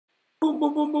Boom,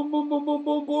 boom, boom, boom, boom, boom, boom,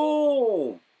 boom,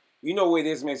 boom. You know what it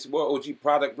is, man. It's your boy OG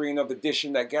Product bringing up the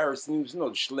edition that Garrett's News. You know,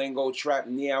 the Schlingo, Trap,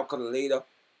 Neal, later.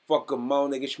 Fuck 'em on,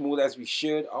 nigga, smooth as we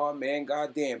should. Oh, man,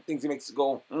 goddamn. Things that makes it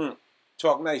go,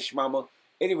 talk nice, mama.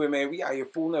 Anyway, man, we out here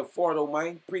fooling up Florida,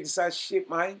 man. Pre-decided shit,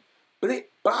 man. Blip,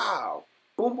 bow.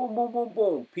 Boom, boom, boom, boom,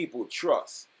 boom. People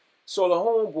trust. So the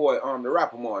homeboy, the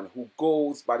rapper man, who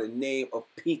goes by the name of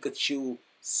Pikachu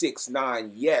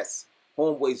 6IX9INE, yes,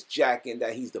 homeboy's jacking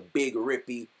that he's the big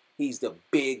Rippy, he's the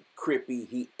big Crippy,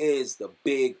 he is the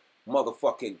big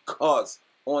motherfucking cuz.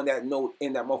 On that note,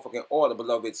 in that motherfucking order,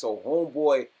 beloved. So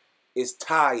homeboy is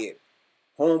tired.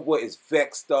 Homeboy is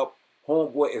vexed up.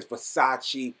 Homeboy is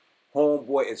Versace.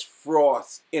 Homeboy is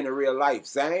Frost in the real life,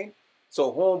 Zane.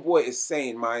 So homeboy is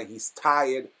saying, man, he's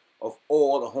tired of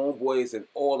all the homeboys and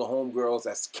all the homegirls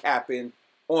that's capping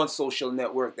on social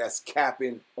network, that's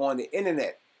capping on the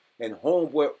internet. And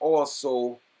homeboy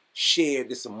also shared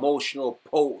this emotional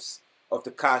post of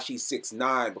Tekashi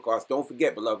 6IX9 because don't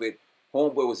forget, beloved,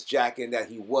 homeboy was jacking that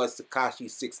he was Tekashi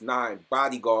 6IX9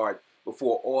 bodyguard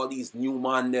before all these new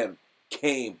man them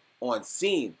came on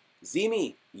scene.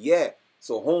 Zimi, yeah.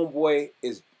 So homeboy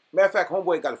is, matter of fact,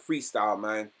 homeboy got a freestyle,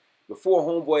 man. Before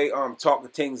homeboy talk to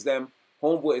things them,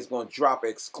 homeboy is gonna drop an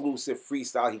exclusive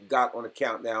freestyle he got on the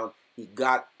countdown. He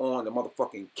got on the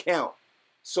motherfucking count.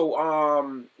 So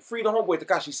free the homeboy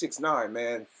Tekashi 6IX9,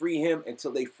 man. Free him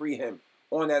until they free him.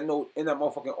 On that note, in that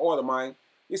motherfucking order, man.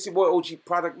 It's your boy OG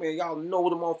Product, man. Y'all know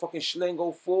the motherfucking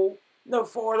Schlingo fool. Never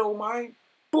for it, man.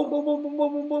 Boom, boom, boom, boom,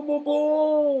 boom, boom, boom, boom,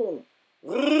 boom.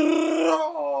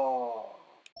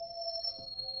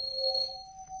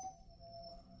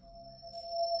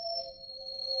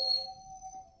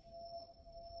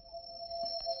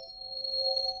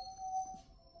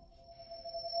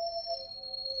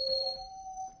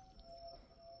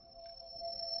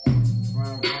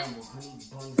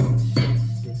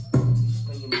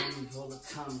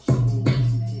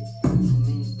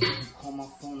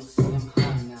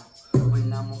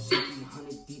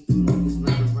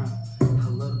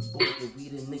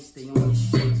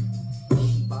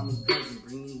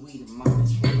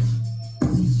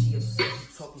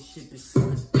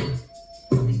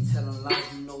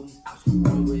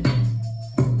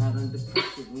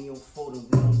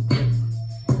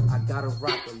 Gotta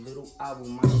rock a little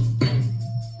album, my shit gang.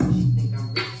 She think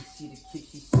I'm rich, she see the kick,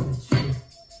 she see the trick.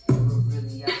 But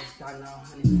really, I just got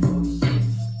 940 shit.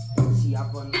 See, I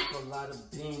run up a lot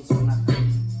of bins when I think.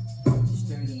 This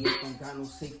 38 don't got no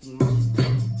safety, my shit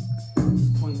gang.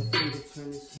 Just point the finger,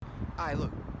 turn this shit. Alright,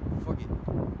 look, fuck it.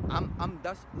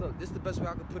 Look, this is the best way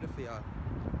I can put it for y'all.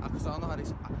 Cause I don't know how to,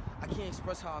 I can't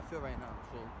express how I feel right now,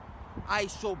 so. Alright,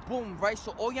 so boom, right?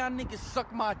 So all y'all niggas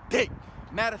suck my dick.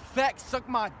 Matter of fact, suck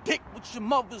my dick with your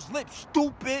mother's lips,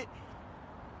 stupid.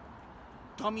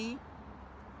 Dummy.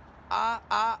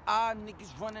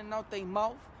 Niggas running out they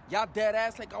mouth. Y'all dead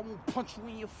ass like I won't punch you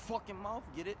in your fucking mouth.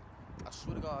 Get it? I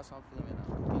swear to God, that's how I'm feeling right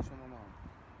now. Can't show my mom.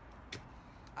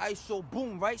 Alright, so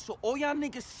boom, right? So all y'all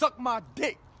niggas suck my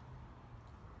dick.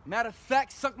 Matter of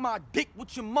fact, suck my dick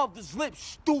with your mother's lips,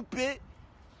 stupid.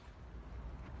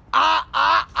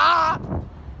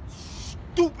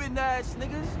 Stupid ass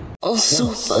niggas. Oh,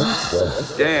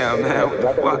 super. Damn, man, what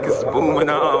the fuck is booming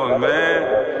on,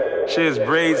 man? Shit's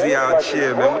crazy out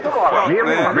here, man. What the fuck,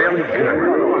 man?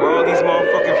 Well, all these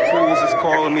motherfucking fools is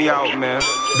calling me out, man.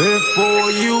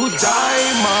 Before you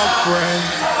die, my friend,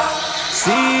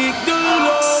 seek the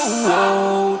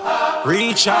Lord.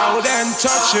 Reach out and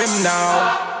touch him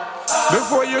now.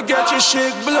 Before you get your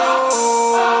shit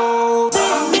blow.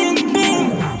 Boom, boom,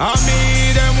 boom. I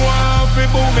mean, them want to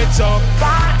boom it up.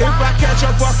 If I catch a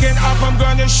fucking up, I'm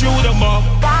gonna shoot him up.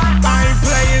 I ain't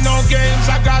playing no games,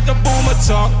 I got the boomer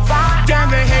talk. Damn,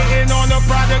 they hating on the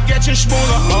product, get your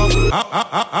schmooler up.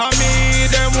 I mean,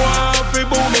 them want to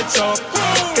boom it up.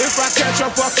 If I catch a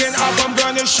fucking up, I'm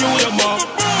gonna shoot him up.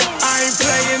 I ain't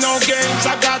playing no games,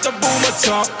 I got the boomer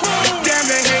talk. Damn,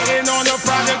 they hating on the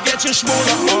product, get your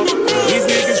schmooler up. These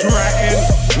niggas ratting.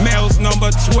 Males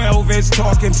number 12 is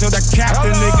talking to the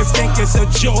captain. Niggas think it's a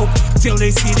joke till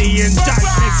they see the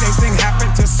indictment. Same thing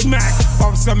happened to Smack.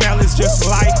 Officer Mel is just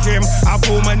like him. I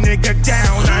boom a nigga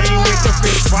down. I ain't with the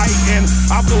fist fighting.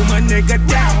 I boom a nigga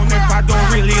down if I don't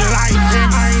really like him.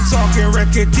 I ain't talking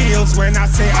record deals when I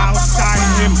say I'll sign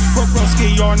him.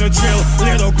 Broski on the drill,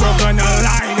 little bro gonna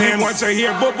line him. Once I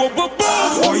hear boom boom boom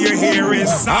boom, all you hear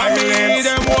is silence. I need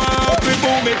them one, we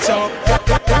boom it up.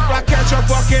 If I catch catch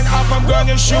her fucking up, I'm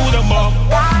gonna shoot 'em up.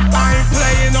 I ain't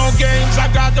playing no games, I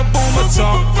got the boomer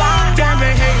talk. Damn,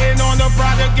 they hating on the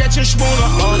brother, get your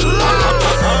schmooler up.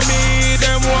 I mean,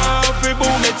 them want to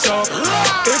boom it up.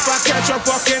 If I catch her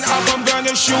fucking up, I'm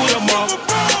gonna shoot 'em up.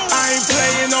 I ain't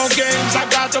playing no games, I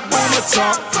got the boomer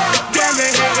talk. Damn,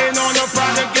 they hating on the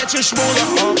brother, get your schmooler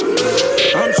up.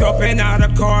 I'm jumping out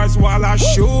of cars while I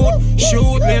shoot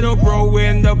little bro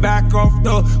in the back of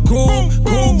the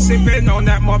coupe, sipping on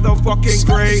that motherfucking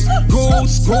Grey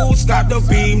Goose, got the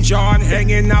beam John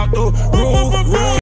hanging out the roof.